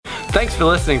Thanks for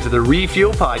listening to the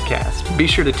Refuel Podcast. Be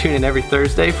sure to tune in every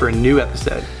Thursday for a new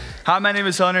episode. Hi, my name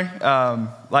is Hunter.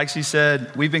 Like she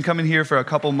said, we've been coming here for a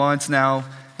couple months now.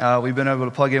 We've been able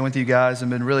to plug in with you guys and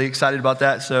been really excited about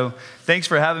that. So thanks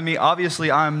for having me.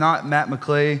 Obviously, I'm not Matt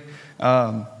McClay.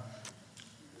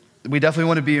 We definitely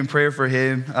want to be in prayer for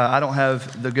him. I don't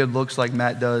have the good looks like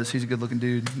Matt does. He's a good looking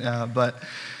dude. But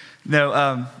no,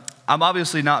 I'm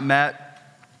obviously not Matt.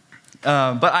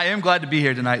 But I am glad to be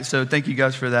here tonight, so thank you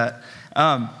guys for that.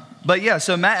 But yeah,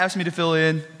 so Matt asked me to fill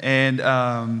in, and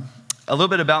a little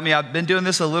bit about me. I've been doing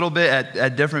this a little bit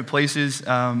at different places.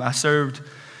 I served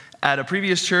at a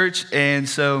previous church, and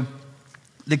so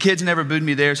the kids never booed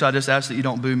me there, so I just asked that you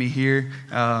don't boo me here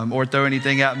or throw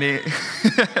anything at me.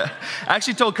 I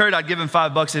actually told Kurt I'd give him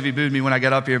 $5 if he booed me when I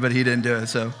got up here, but he didn't do it.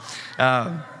 So,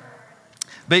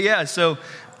 but yeah, so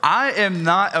I am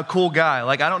not a cool guy.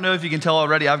 Like, I don't know if you can tell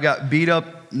already, I've got beat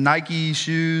up Nike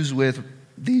shoes with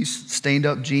these stained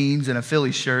up jeans and a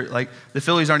Phillies shirt. Like, the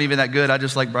Phillies aren't even that good. I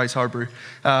just like Bryce Harper.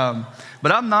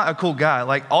 But I'm not a cool guy.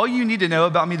 Like, all you need to know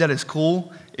about me that is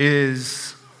cool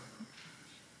is...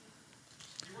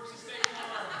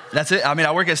 That's it. I mean,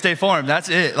 I work at State Farm. That's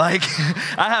it. Like,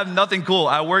 I have nothing cool.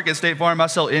 I work at State Farm. I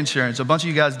sell insurance. A bunch of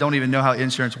you guys don't even know how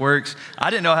insurance works. I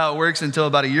didn't know how it works until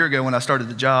about a year ago when I started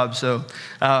the job. So,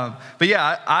 but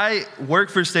yeah, I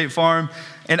work for State Farm.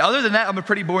 And other than that, I'm a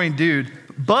pretty boring dude.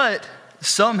 But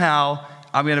somehow,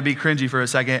 I'm going to be cringy for a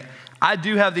second, I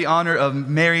do have the honor of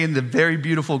marrying the very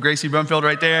beautiful Gracie Brumfield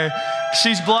right there.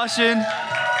 She's blushing.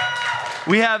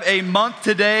 We have a month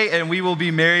today, and we will be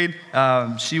married.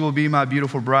 She will be my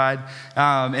beautiful bride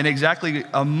in exactly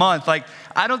a month. Like,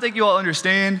 I don't think you all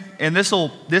understand, and this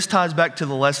ties back to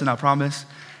the lesson, I promise,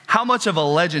 how much of a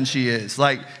legend she is.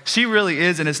 Like, she really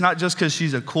is, and it's not just because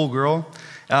she's a cool girl.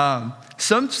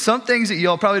 Some things that you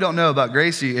all probably don't know about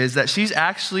Gracie is that she's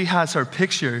actually has her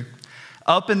picture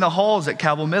up in the halls at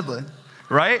Cabell Midland,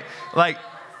 right? Like,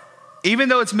 even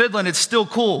though it's Midland, it's still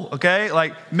cool, okay?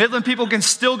 Like, Midland people can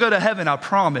still go to heaven, I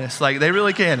promise. Like, they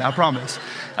really can, I promise.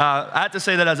 I have to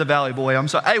say that as a Valley boy. I'm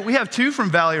sorry. Hey, we have two from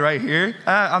Valley right here.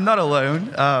 I'm not alone.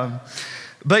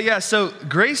 But yeah, so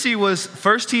Gracie was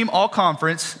first team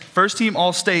all-conference, first team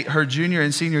all-state her junior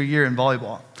and senior year in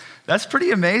volleyball. That's pretty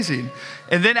amazing.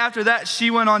 And then after that, she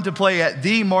went on to play at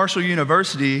the Marshall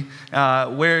University,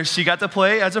 where she got to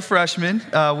play as a freshman,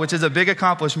 which is a big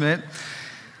accomplishment.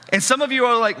 And some of you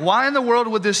are like, why in the world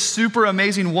would this super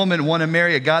amazing woman want to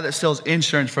marry a guy that sells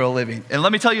insurance for a living? And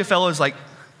let me tell you, fellas, like,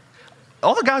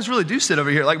 all the guys really do sit over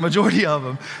here, like majority of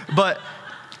them. But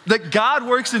that God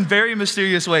works in very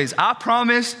mysterious ways. I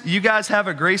promise you guys have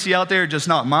a Gracie out there, just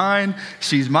not mine.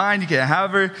 She's mine, you can't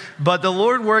have her. But the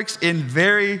Lord works in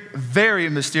very, very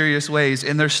mysterious ways,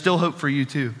 and there's still hope for you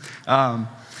too.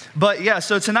 But yeah,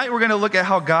 so tonight we're going to look at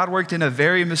how God worked in a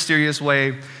very mysterious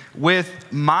way with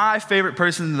my favorite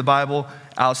person in the Bible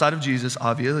outside of Jesus,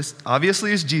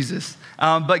 obviously is Jesus.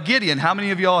 But Gideon, how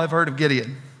many of y'all have heard of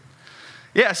Gideon?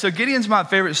 Yeah, so Gideon's my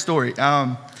favorite story.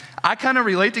 I kind of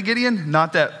relate to Gideon,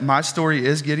 not that my story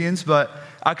is Gideon's, but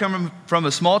I come from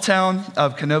a small town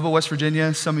of Canova, West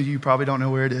Virginia. Some of you probably don't know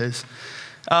where it is.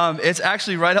 It's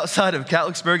actually right outside of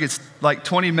Catlettsburg. It's like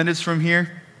 20 minutes from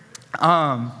here.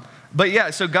 But yeah,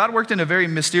 so God worked in a very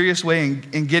mysterious way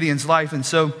in Gideon's life. And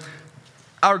so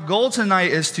our goal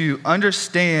tonight is to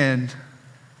understand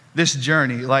this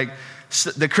journey. Like,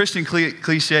 the Christian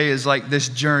cliche is like this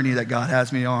journey that God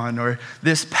has me on, or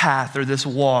this path, or this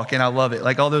walk, and I love it.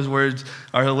 Like, all those words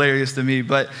are hilarious to me.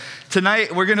 But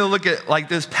tonight we're gonna look at like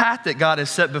this path that God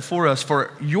has set before us for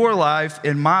your life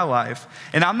and my life.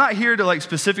 And I'm not here to like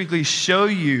specifically show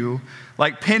you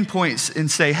like pinpoints and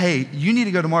say, hey, you need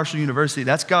to go to Marshall University.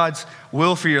 That's God's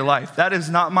will for your life. That is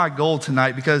not my goal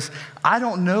tonight, because I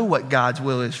don't know what God's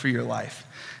will is for your life.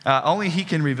 Only He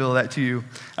can reveal that to you.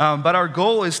 But our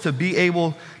goal is to be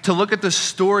able to look at the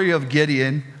story of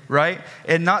Gideon, right?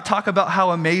 And not talk about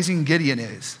how amazing Gideon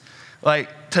is.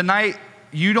 Like, tonight,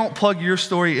 you don't plug your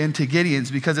story into Gideon's,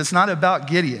 because it's not about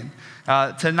Gideon.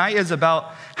 Tonight is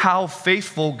about how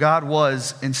faithful God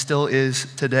was and still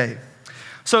is today.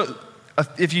 So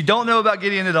if you don't know about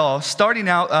Gideon at all, starting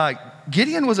out,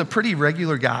 Gideon was a pretty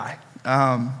regular guy.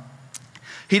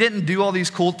 He didn't do all these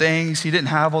cool things. He didn't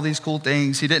have all these cool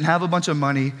things. He didn't have a bunch of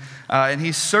money. And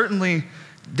he certainly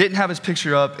didn't have his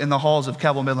picture up in the halls of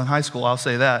Cabell Midland High School, I'll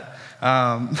say that.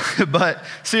 But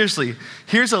seriously,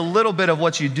 here's a little bit of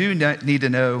what you do need to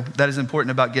know that is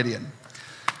important about Gideon.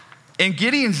 In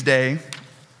Gideon's day,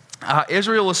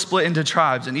 Israel was split into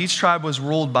tribes, and each tribe was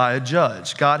ruled by a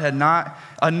judge. God had not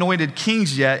anointed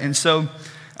kings yet, and so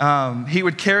he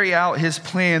would carry out his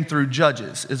plan through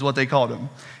judges, is what they called him.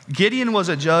 Gideon was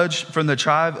a judge from the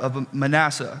tribe of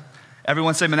Manasseh.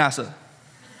 Everyone say Manasseh.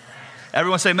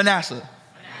 Everyone say Manasseh.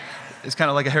 It's kind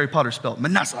of like a Harry Potter spell,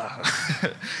 Manasseh.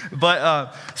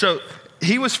 But so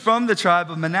he was from the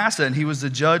tribe of Manasseh, and he was the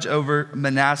judge over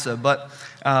Manasseh. But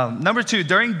number two,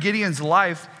 during Gideon's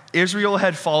life, Israel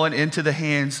had fallen into the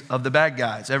hands of the bad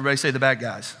guys. Everybody say the bad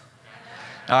guys.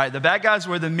 All right, the bad guys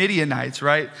were the Midianites,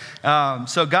 right?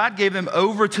 So God gave them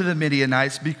over to the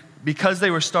Midianites because they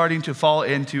were starting to fall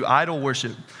into idol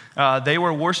worship. They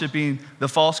were worshiping the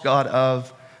false god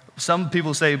of, some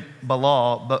people say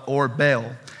Baal or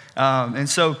Baal. And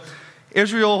so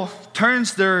Israel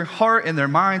turns their heart and their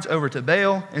minds over to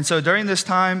Baal. And so during this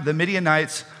time, the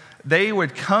Midianites, they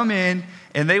would come in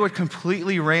and they would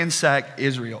completely ransack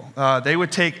Israel. They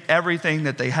would take everything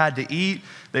that they had to eat.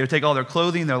 They would take all their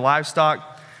clothing, their livestock.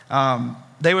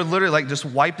 They would literally like just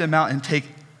wipe them out and take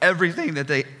everything that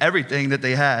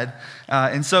they had.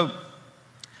 And so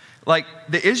like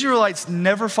the Israelites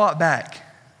never fought back.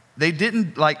 They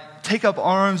didn't like take up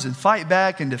arms and fight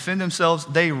back and defend themselves.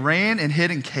 They ran and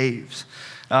hid in caves.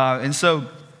 And so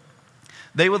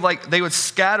they would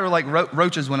scatter like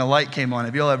roaches when a light came on.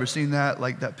 Have y'all ever seen that?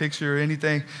 Like that picture or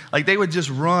anything? Like they would just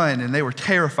run and they were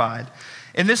terrified.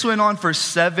 And this went on for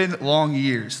 7 long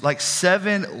years, like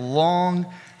 7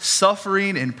 long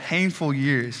suffering and painful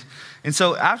years. And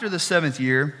so after the 7th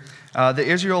year, the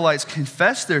Israelites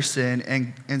confessed their sin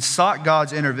and sought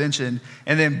God's intervention.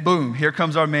 And then boom, here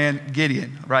comes our man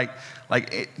Gideon, right?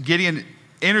 Like Gideon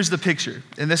enters the picture.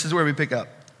 And this is where we pick up.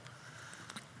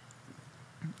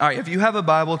 All right, if you have a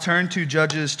Bible, turn to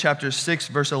Judges chapter 6,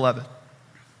 verse 11.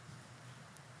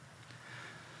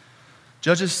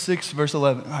 Judges 6, verse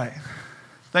 11. All right.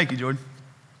 Thank you, Jordan.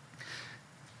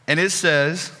 And it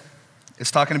says,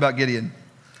 it's talking about Gideon.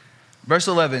 Verse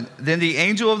 11, then the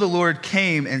angel of the Lord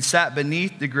came and sat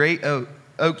beneath the great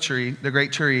oak tree, the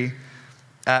great tree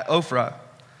at Ophrah,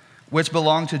 which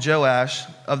belonged to Joash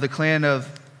of the clan of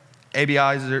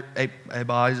Abiezer, I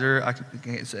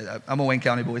can't say that. I'm a Wayne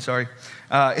County boy, sorry.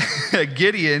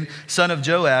 Gideon, son of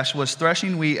Joash, was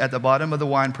threshing wheat at the bottom of the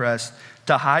winepress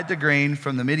to hide the grain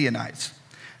from the Midianites.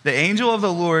 The angel of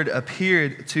the Lord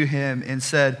appeared to him and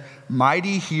said,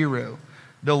 mighty hero,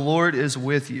 the Lord is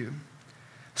with you.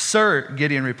 Sir,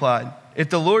 Gideon replied, if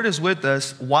the Lord is with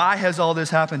us, why has all this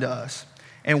happened to us?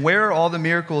 And where are all the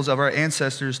miracles of our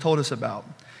ancestors told us about?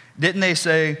 Didn't they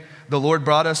say, the Lord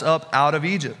brought us up out of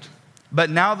Egypt? But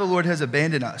now the Lord has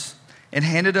abandoned us and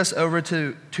handed us over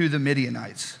to the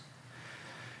Midianites.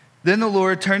 Then the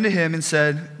Lord turned to him and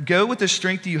said, go with the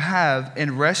strength you have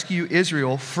and rescue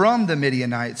Israel from the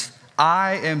Midianites.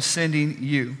 I am sending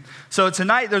you. So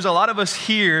tonight, there's a lot of us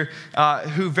here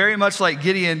who very much like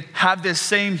Gideon have this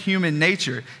same human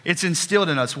nature. It's instilled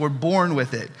in us. We're born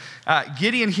with it.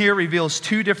 Gideon here reveals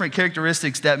 2 different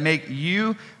characteristics that make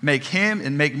him,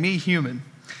 and make me human.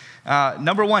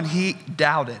 Number 1, he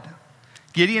doubted.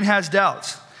 Gideon has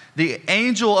doubts. The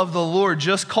angel of the Lord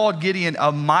just called Gideon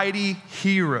a mighty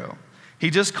hero. He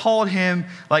just called him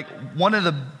like one of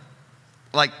the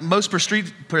most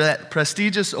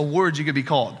prestigious awards you could be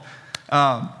called.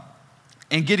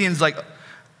 And Gideon's like,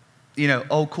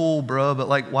 oh, cool, bro, but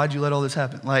like, why'd you let all this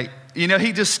happen? Like,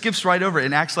 he just skips right over it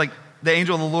and acts like the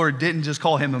angel of the Lord didn't just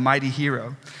call him a mighty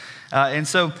hero. And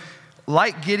so,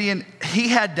 like Gideon, he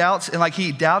had doubts and like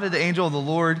he doubted the angel of the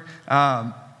Lord.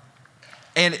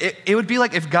 And it would be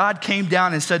like if God came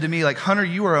down and said to me, like, Hunter,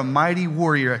 you are a mighty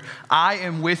warrior. I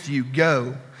am with you,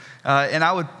 go. And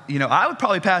I would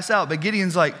probably pass out, but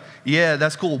Gideon's like, yeah,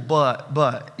 that's cool,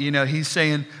 but, he's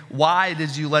saying, why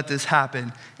did you let this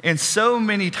happen? And so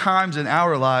many times in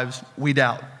our lives, we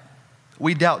doubt.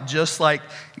 We doubt just like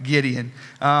Gideon.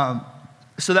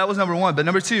 So that was number 1. But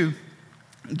number 2,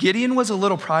 Gideon was a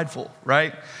little prideful,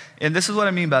 right? And this is what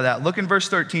I mean by that. Look in verse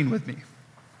 13 with me.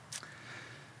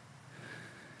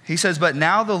 He says, but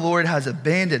now the Lord has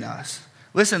abandoned us.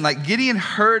 Listen, like Gideon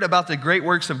heard about the great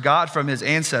works of God from his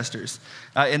ancestors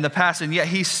in the past, and yet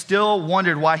he still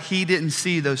wondered why he didn't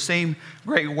see those same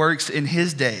great works in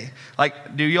his day.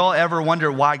 Like, do y'all ever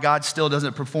wonder why God still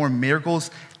doesn't perform miracles?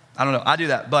 I don't know, I do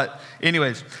that. But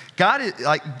anyways,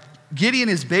 Gideon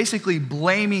is basically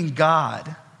blaming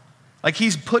God. Like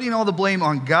he's putting all the blame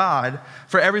on God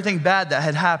for everything bad that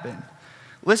had happened.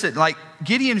 Listen, like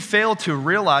Gideon failed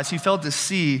to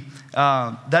see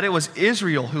that it was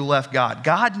Israel who left God.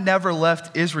 God never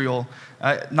left Israel,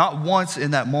 not once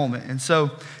in that moment. And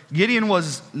so Gideon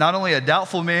was not only a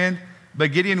doubtful man,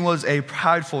 but Gideon was a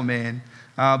prideful man.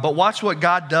 But watch what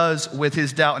God does with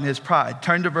his doubt and his pride.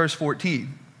 Turn to verse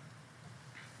 14.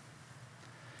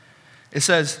 It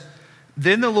says,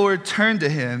 Then the Lord turned to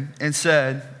him and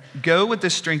said, "Go with the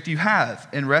strength you have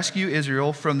and rescue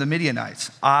Israel from the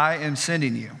Midianites. I am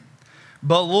sending you."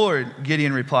 "But Lord,"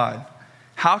 Gideon replied,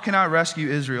 "how can I rescue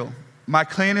Israel? My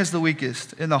clan is the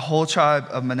weakest in the whole tribe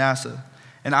of Manasseh,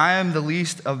 and I am the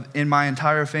least in my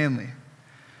entire family."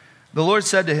 The Lord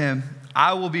said to him,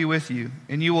 "I will be with you,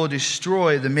 and you will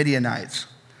destroy the Midianites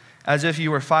as if you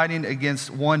were fighting against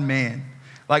one man."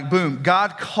 Like, boom,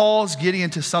 God calls Gideon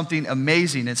to something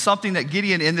amazing. It's something that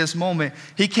Gideon in this moment,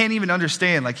 he can't even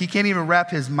understand. Like, he can't even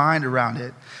wrap his mind around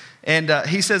it. And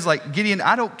he says, like, "Gideon,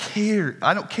 I don't care.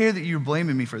 I don't care that you're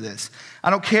blaming me for this. I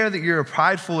don't care that you're a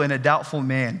prideful and a doubtful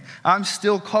man. I'm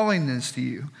still calling this to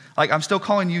you. Like, I'm still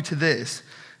calling you to this.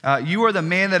 You are the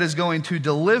man that is going to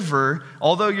deliver,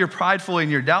 although you're prideful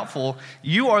and you're doubtful,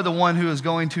 you are the one who is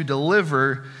going to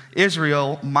deliver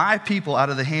Israel, my people, out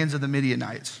of the hands of the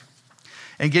Midianites."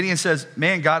 And Gideon says,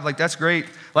 "Man, God, like, that's great."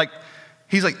 Like,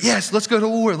 he's like, "Yes, let's go to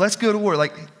war. Let's go to war."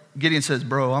 Like, Gideon says,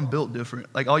 "Bro, I'm built different."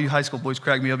 Like, all you high school boys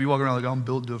crack me up. You walk around like, "I'm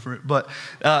built different." But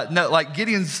no, like,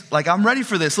 Gideon's like, "I'm ready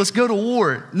for this. Let's go to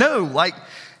war." No, like,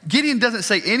 Gideon doesn't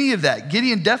say any of that.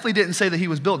 Gideon definitely didn't say that he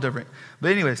was built different.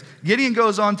 But anyways, Gideon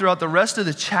goes on throughout the rest of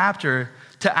the chapter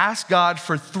to ask God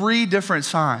for 3 different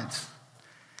signs.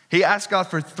 He asked God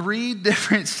for 3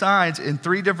 different signs in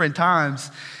 3 different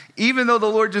times, even though the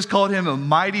Lord just called him a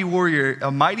mighty warrior,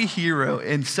 a mighty hero,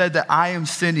 and said that "I am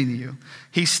sending you."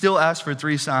 He still asked for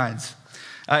 3 signs.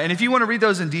 And if you want to read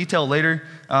those in detail later,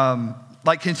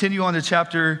 like, continue on to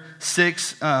chapter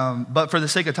 6. But for the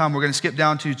sake of time, we're going to skip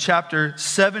down to chapter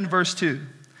 7, verse 2.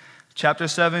 Chapter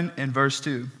 7 and verse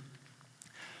 2.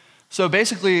 So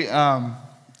basically,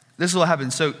 this is what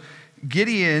happened. So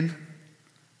Gideon,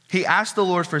 he asked the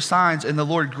Lord for signs, and the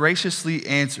Lord graciously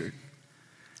answered.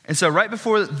 And so right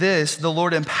before this, the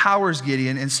Lord empowers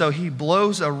Gideon, and so he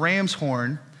blows a ram's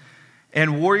horn,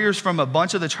 and warriors from a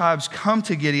bunch of the tribes come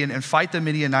to Gideon and fight the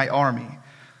Midianite army.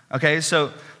 Okay,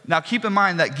 so now keep in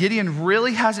mind that Gideon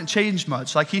really hasn't changed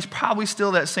much. Like, he's probably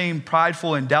still that same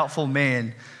prideful and doubtful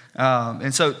man.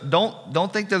 And so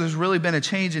don't think that there's really been a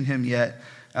change in him yet.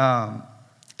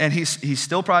 And he's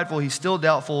still prideful, he's still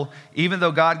doubtful, even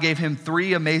though God gave him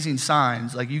 3 amazing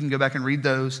signs. Like, you can go back and read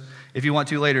those if you want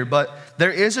to later. But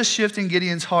there is a shift in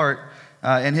Gideon's heart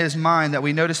and his mind that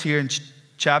we notice here in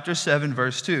chapter 7,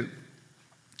 verse 2.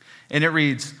 And it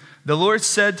reads, "The Lord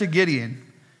said to Gideon,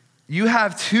 'You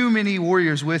have too many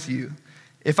warriors with you.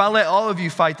 If I let all of you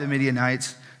fight the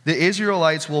Midianites, the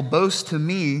Israelites will boast to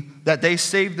me that they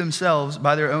saved themselves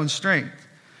by their own strength.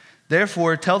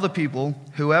 Therefore, tell the people,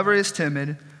 whoever is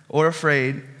timid or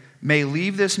afraid may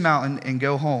leave this mountain and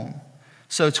go home.'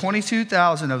 So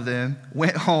 22,000 of them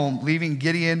went home, leaving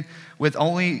Gideon with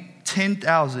only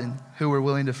 10,000 who were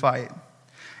willing to fight."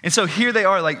 And so here they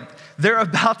are, like, they're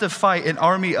about to fight an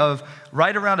army of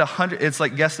right around 100, it's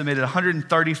like guesstimated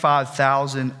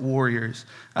 135,000 warriors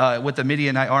with the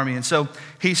Midianite army. And so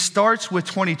he starts with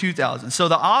 22,000. So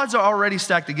the odds are already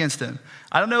stacked against him.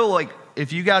 I don't know, like,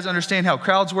 if you guys understand how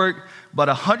crowds work, but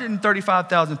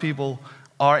 135,000 people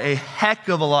are a heck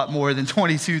of a lot more than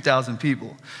 22,000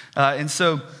 people. And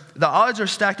so the odds are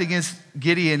stacked against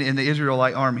Gideon and the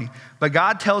Israelite army. But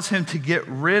God tells him to get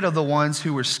rid of the ones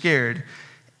who were scared.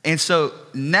 And so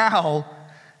now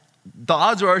the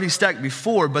odds were already stacked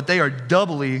before, but they are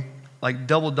doubly, like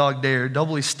double dog dare,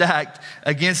 doubly stacked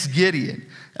against Gideon.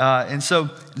 And so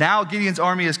now Gideon's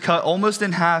army is cut almost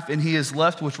in half, and he is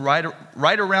left with right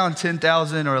around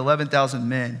 10,000 or 11,000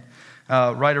 men,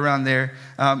 right around there.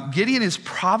 Gideon is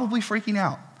probably freaking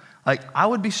out. Like, I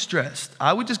would be stressed.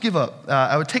 I would just give up.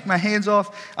 I would take my hands off.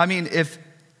 I mean,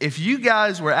 if you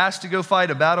guys were asked to go fight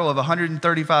a battle of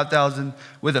 135,000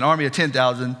 with an army of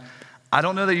 10,000, I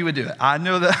don't know that you would do it. I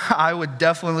know that I would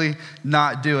definitely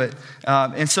not do it.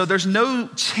 And so there's no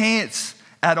chance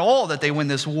at all that they win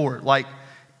this war. Like,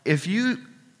 if you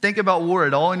think about war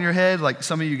at all in your head, like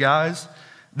some of you guys,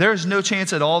 there's no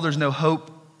chance at all. There's no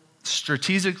hope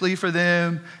strategically for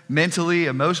them, mentally,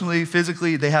 emotionally,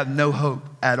 physically. They have no hope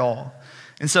at all.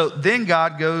 And so then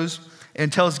God goes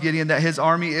and tells Gideon that his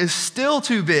army is still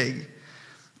too big.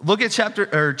 Look at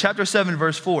chapter 7,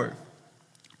 verse 4.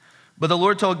 "But the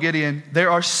Lord told Gideon, 'There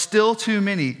are still too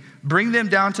many. Bring them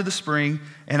down to the spring,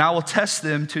 and I will test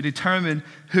them to determine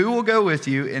who will go with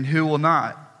you and who will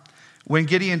not.' When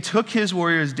Gideon took his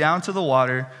warriors down to the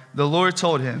water, the Lord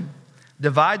told him,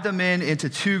 'Divide the men into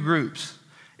 2 groups.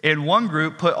 In one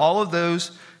group, put all of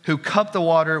those who cup the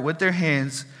water with their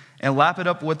hands and lap it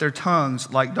up with their tongues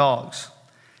like dogs.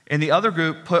 In the other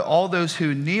group, put all those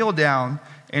who kneel down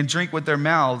and drink with their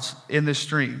mouths in the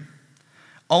stream.'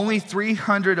 Only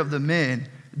 300 of the men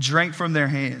drank from their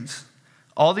hands.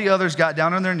 All the others got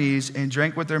down on their knees and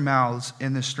drank with their mouths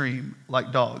in the stream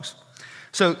like dogs.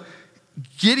 So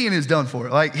Gideon is done for.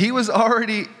 Like he was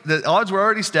already, the odds were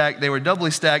already stacked. They were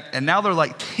doubly stacked. And now they're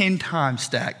like 10 times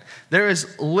stacked. There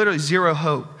is literally zero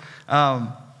hope.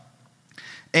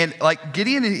 And like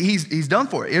Gideon, he's done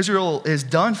for. Israel is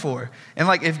done for. And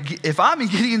like if I'm in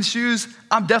Gideon's shoes,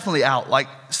 I'm definitely out. Like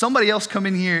somebody else come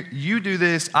in here, you do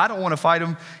this. I don't want to fight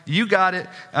them. You got it.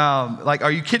 Like,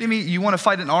 are you kidding me? You want to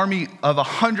fight an army of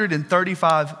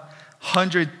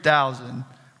 135,000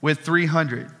 with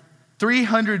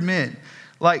 300 men.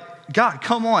 Like, God,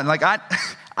 come on. Like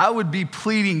I would be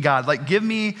pleading God, like give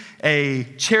me a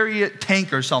chariot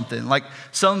tank or something, like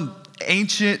some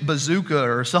ancient bazooka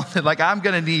or something. Like I'm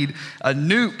gonna need a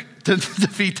nuke to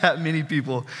defeat that many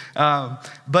people.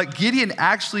 But Gideon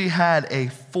actually had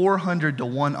a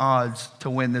 400-1 odds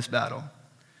to win this battle.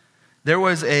 There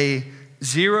was a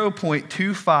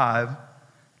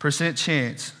 0.25%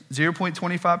 chance,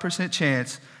 0.25%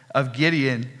 chance of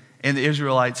Gideon and the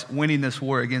Israelites winning this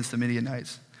war against the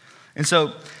Midianites. And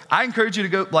so I encourage you to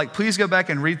go, like, please go back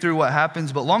and read through what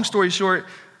happens. But long story short,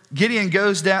 Gideon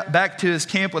goes back to his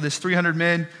camp with his 300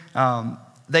 men.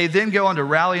 They then go on to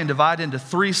rally and divide into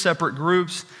 3 separate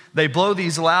groups. They blow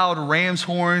these loud ram's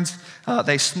horns.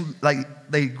 They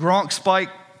gronk spike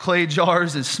clay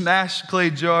jars and smash clay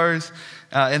jars.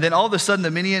 And then all of a sudden,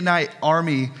 the Midianite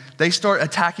army, they start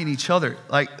attacking each other.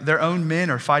 Like their own men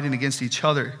are fighting against each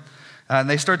other. And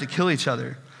they start to kill each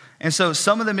other. And so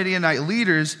some of the Midianite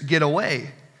leaders get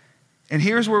away. And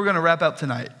here's where we're going to wrap up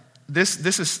tonight.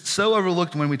 This is so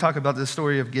overlooked when we talk about the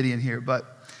story of Gideon here,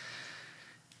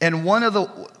 and one of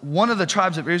the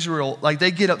tribes of Israel, like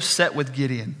they get upset with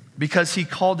Gideon because he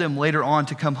called them later on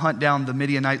to come hunt down the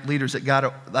Midianite leaders that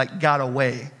got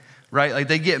away, right? Like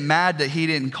they get mad that he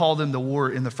didn't call them to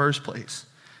war in the first place,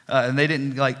 and they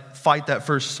didn't like fight that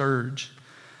first surge.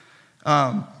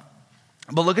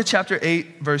 But look at chapter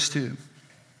 8, verse 2.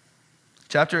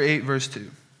 Chapter 8, verse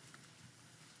 2.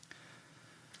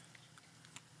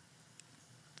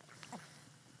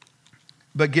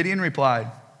 But Gideon replied,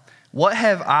 "What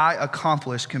have I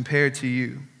accomplished compared to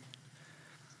you?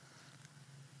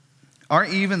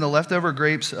 Aren't even the leftover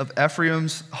grapes of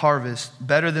Ephraim's harvest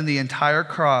better than the entire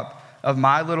crop of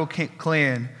my little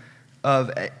clan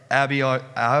of Abiezer?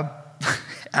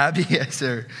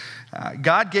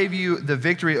 God gave you the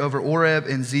victory over Oreb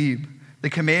and Zeb, the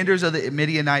commanders of the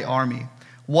Midianite army.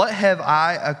 What have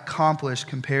I accomplished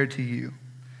compared to you?"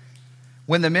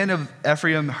 When the men of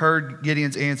Ephraim heard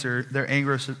Gideon's answer, their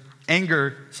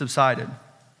anger subsided.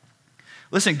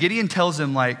 Listen, Gideon tells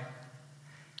them, like,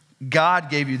 God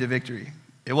gave you the victory.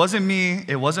 It wasn't me.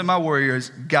 It wasn't my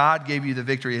warriors. God gave you the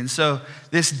victory. And so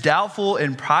this doubtful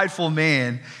and prideful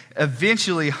man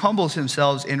eventually humbles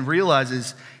himself and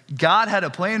realizes God had a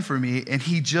plan for me and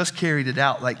he just carried it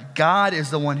out. Like, God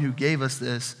is the one who gave us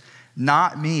this,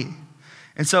 not me.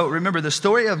 And so remember, the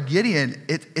story of Gideon,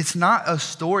 it's not a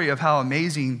story of how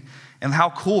amazing and how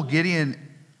cool Gideon,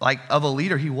 like, of a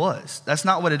leader he was. That's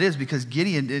not what it is, because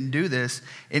Gideon didn't do this.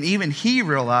 And even he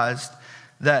realized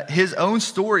that his own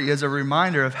story is a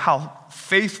reminder of how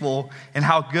faithful and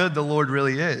how good the Lord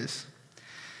really is.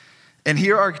 And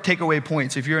here are takeaway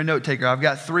points. If you're a note taker, I've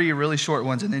got 3 really short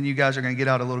ones, and then you guys are going to get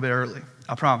out a little bit early.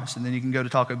 I promise. And then you can go to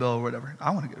Taco Bell or whatever.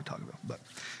 I want to go to Taco Bell. But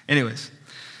anyways,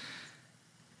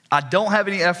 I don't have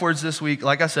any F words this week.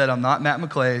 Like I said, I'm not Matt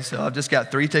McClay, so I've just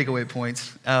got 3 takeaway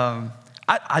points.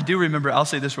 I do remember, I'll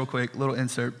say this real quick, little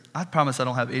insert. I promise I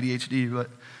don't have ADHD, but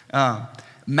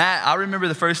Matt, I remember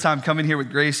the first time coming here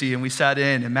with Gracie, and we sat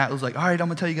in, and Matt was like, "All right, I'm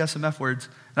going to tell you guys some F words."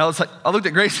 And I was like, I looked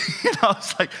at Gracie, and I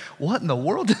was like, what in the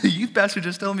world did the youth pastor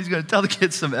just tell me he's going to tell the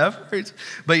kids some F words?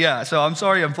 But yeah, so I'm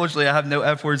sorry, unfortunately, I have no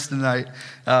F words tonight.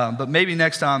 But maybe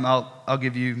next time I'll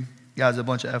give you guys a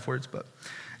bunch of F words, but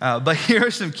here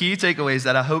are some key takeaways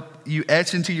that I hope you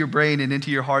etch into your brain and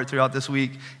into your heart throughout this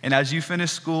week. And as you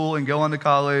finish school and go on to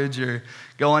college or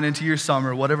go on into your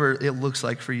summer, whatever it looks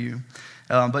like for you.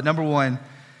 But number 1,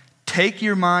 take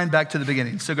your mind back to the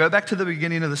beginning. So go back to the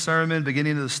beginning of the sermon,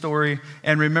 beginning of the story,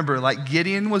 and remember, like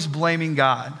Gideon was blaming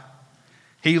God.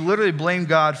 He literally blamed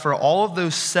God for all of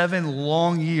those 7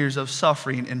 long years of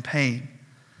suffering and pain.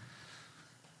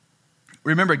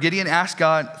 Remember, Gideon asked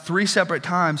God 3 separate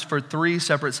times for 3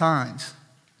 separate signs.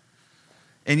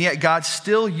 And yet God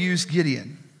still used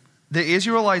Gideon. The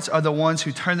Israelites are the ones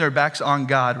who turned their backs on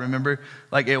God. Remember,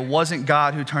 like it wasn't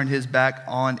God who turned his back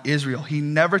on Israel. He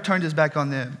never turned his back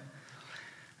on them.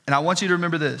 And I want you to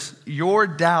remember this. Your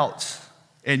doubts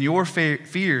and your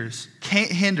fears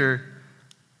can't hinder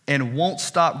and won't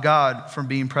stop God from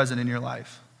being present in your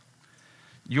life.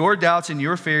 Your doubts and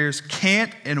your fears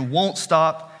can't and won't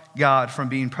stop God from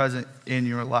being present in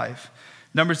your life.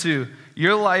 Number two,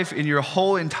 your life and your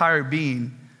whole entire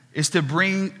being is to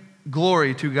bring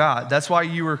glory to God. That's why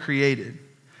you were created.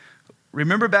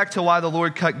 Remember back to why the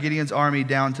Lord cut Gideon's army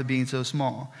down to being so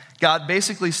small. God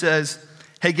basically says,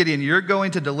 hey, Gideon, you're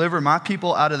going to deliver my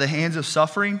people out of the hands of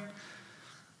suffering.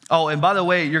 Oh, and by the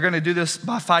way, you're going to do this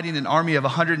by fighting an army of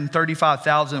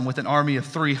 135,000 with an army of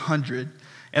 300.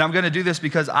 And I'm going to do this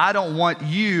because I don't want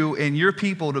you and your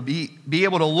people to be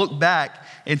able to look back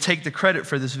and take the credit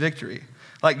for this victory.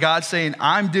 Like God's saying,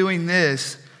 I'm doing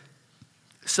this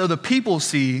so the people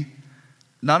see,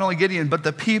 not only Gideon, but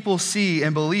the people see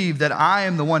and believe that I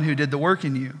am the one who did the work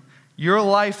in you. Your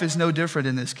life is no different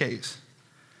in this case.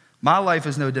 My life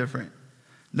is no different.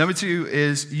 Number two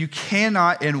is you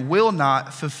cannot and will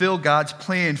not fulfill God's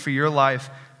plan for your life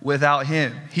without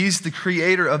him. He's the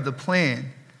creator of the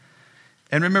plan.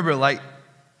 And remember, like,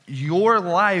 your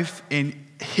life and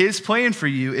his plan for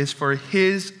you is for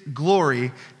his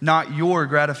glory, not your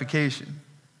gratification.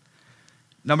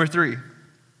 Number three,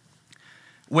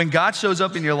 when God shows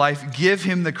up in your life, give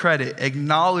him the credit,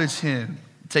 acknowledge him,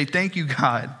 say, thank you,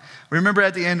 God. Remember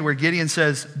at the end where Gideon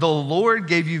says, the Lord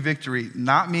gave you victory,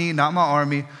 not me, not my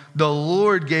army. The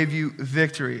Lord gave you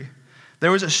victory.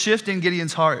 There was a shift in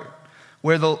Gideon's heart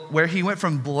where he went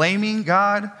from blaming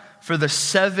God for the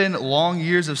 7 long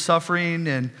years of suffering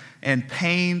and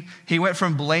pain. He went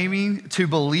from blaming to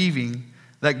believing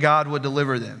that God would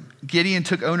deliver them. Gideon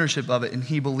took ownership of it and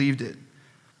he believed it.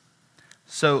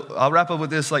 So I'll wrap up with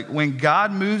this. Like, when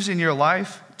God moves in your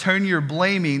life, turn your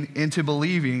blaming into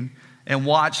believing and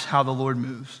watch how the Lord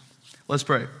moves. Let's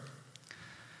pray.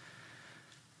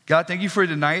 God, thank you for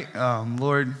tonight.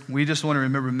 Lord, we just want to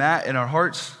remember Matt in our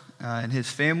hearts and his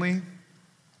family.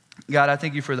 God, I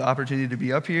thank you for the opportunity to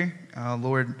be up here.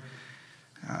 Lord,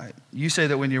 you say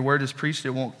that when your word is preached, it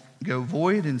won't go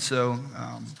void. And so,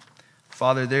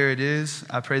 Father, there it is.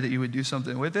 I pray that you would do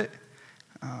something with it.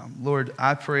 Lord,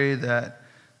 I pray that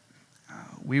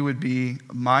we would be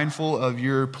mindful of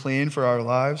your plan for our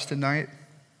lives tonight.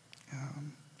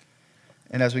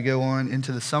 And as we go on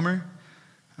into the summer,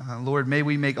 Lord, may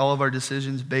we make all of our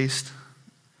decisions based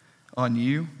on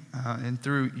you and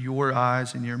through your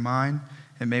eyes and your mind.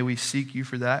 And may we seek you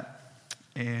for that.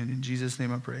 And in Jesus'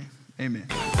 name I pray. Amen.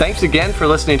 Thanks again for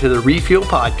listening to the Refuel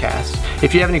Podcast.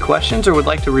 If you have any questions or would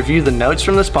like to review the notes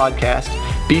from this podcast,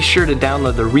 be sure to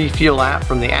download the Refuel app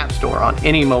from the App Store on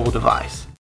any mobile device.